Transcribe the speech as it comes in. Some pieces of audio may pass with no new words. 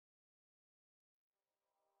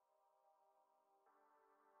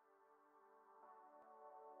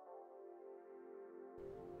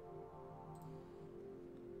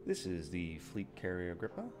This is the fleet carrier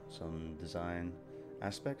Agrippa. Some design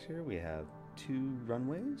aspects here. We have 2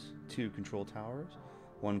 runways, 2 control towers,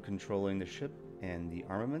 one controlling the ship and the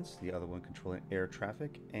armaments, the other one controlling air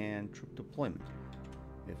traffic and troop deployment.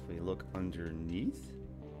 If we look underneath,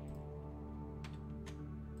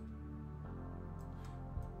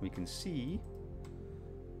 we can see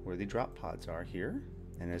where the drop pods are here,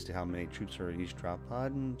 and as to how many troops are in each drop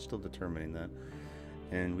pod, I'm still determining that.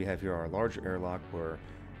 And we have here our large airlock where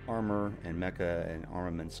armor and mecha and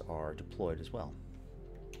armaments are deployed as well.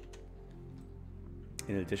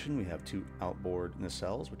 In addition, we have 2 outboard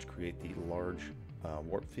nacelles which create the large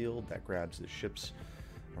warp field that grabs the ships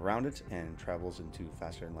around it and travels into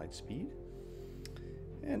faster than light speed.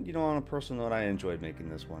 And you know, on a personal note, I enjoyed making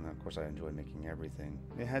this one. Of course, I enjoyed making everything.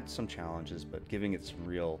 It had some challenges, but giving it some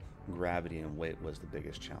real gravity and weight was the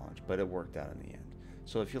biggest challenge, but it worked out in the end.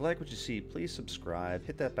 So if you like what you see, please subscribe,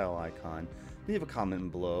 hit that bell icon, leave a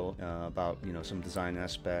comment below about some design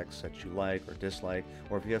aspects that you like or dislike,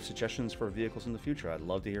 or if you have suggestions for vehicles in the future. I'd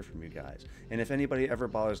love to hear from you guys. And if anybody ever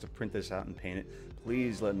bothers to print this out and paint it,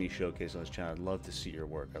 please let me showcase on this channel. I'd love to see your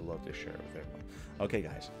work. I'd love to share it with everyone. Okay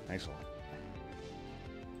guys, thanks a lot.